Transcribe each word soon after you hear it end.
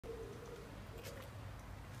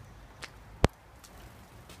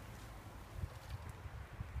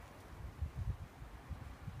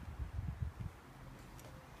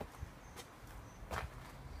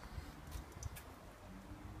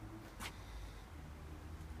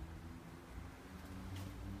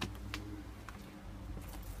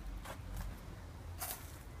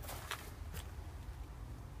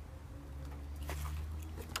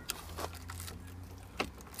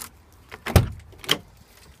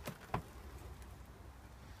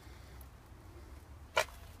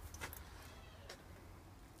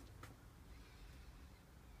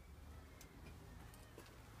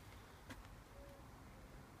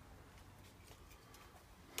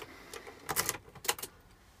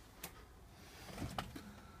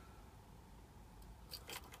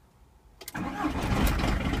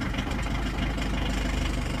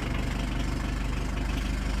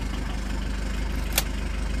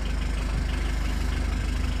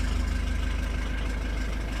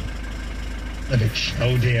Ibrahimovic.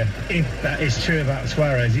 Oh dear, if that is true about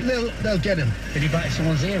Suarez. They'll get him. Did he bite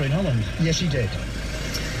someone's ear in Holland? Yes, he did.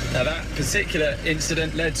 Now that particular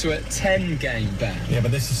incident led to a 10-game ban. Yeah,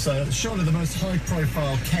 but this is surely the most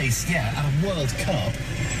high-profile case yet at a World Cup.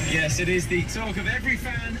 Yes, it is the talk of every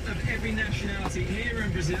fan of every nationality here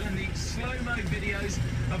in Brazil, and the slow-mo videos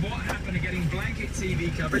of what happened are getting blanket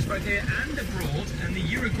TV coverage both here and abroad, and the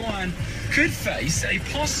Uruguayan could face a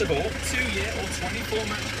possible 2-year or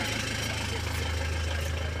 24-match ban.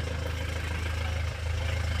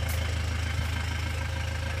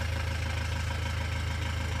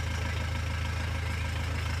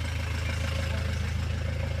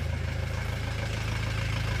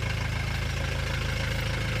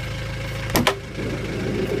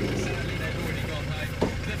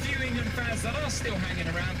 That are still hanging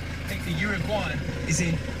around, I think the Uruguayan is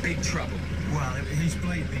in big trouble. Well, he's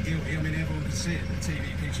blatantly guilty. I mean, everyone can see it. The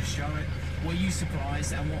TV pictures show it. Were you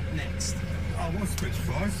surprised, and what next? I was a bit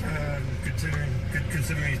surprised,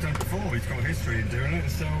 considering he's done it before. He's got a history in doing it,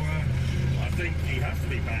 so I think he has to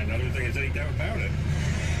be banned. I don't think there's any doubt about it.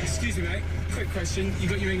 Excuse me, mate. Quick question. You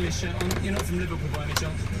got your English shirt on. You're not from Liverpool by any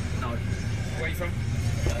chance? No. Where are you from?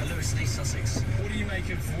 Lewis, East Sussex. What do you make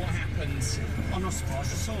of what happened? I'm not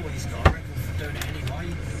surprised. I saw what he's got a record for doing it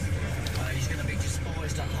anyway. He's going to be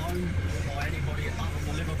despised at home by anybody other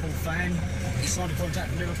than a Liverpool fan. He signed a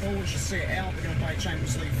contract with Liverpool, which should see it out. We're going to play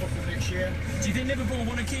Champions League football next year. Do you think Liverpool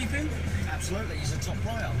want to keep him? Absolutely, he's a top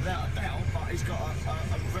player, without a doubt, but he's got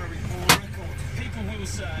a very poor record. People will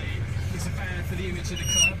say it's a bad for the image of the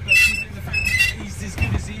club, but do you think the fact that he's as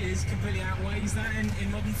good as he is completely outweighs that in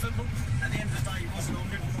modern football? At the end of the day, he wasn't on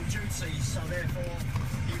Liverpool duty, so therefore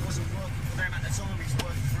he wasn't working for them at the time. He's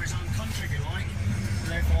working for his own country, if you like.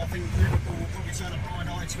 Therefore, I think Liverpool will probably turn a blind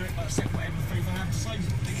eye to it, but accept whatever FIFA have to say.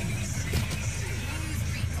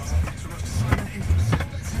 Thanks very much to Simon. Into the set.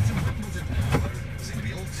 Let's head to Wimbledon now. It seemed to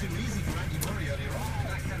be all too easy for Andy Murray earlier on.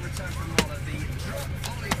 Backhand return from Lawler. The drop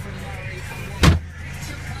volley from Murray, and one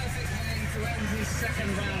too perfect playing to end his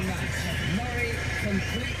second-round match. Murray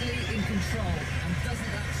completely in control, and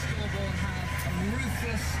doesn't that scoreboard have a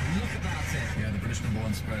ruthless look about it? Yeah, the British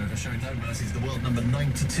 #1 spread are showing no mercy. It's the world number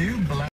 92.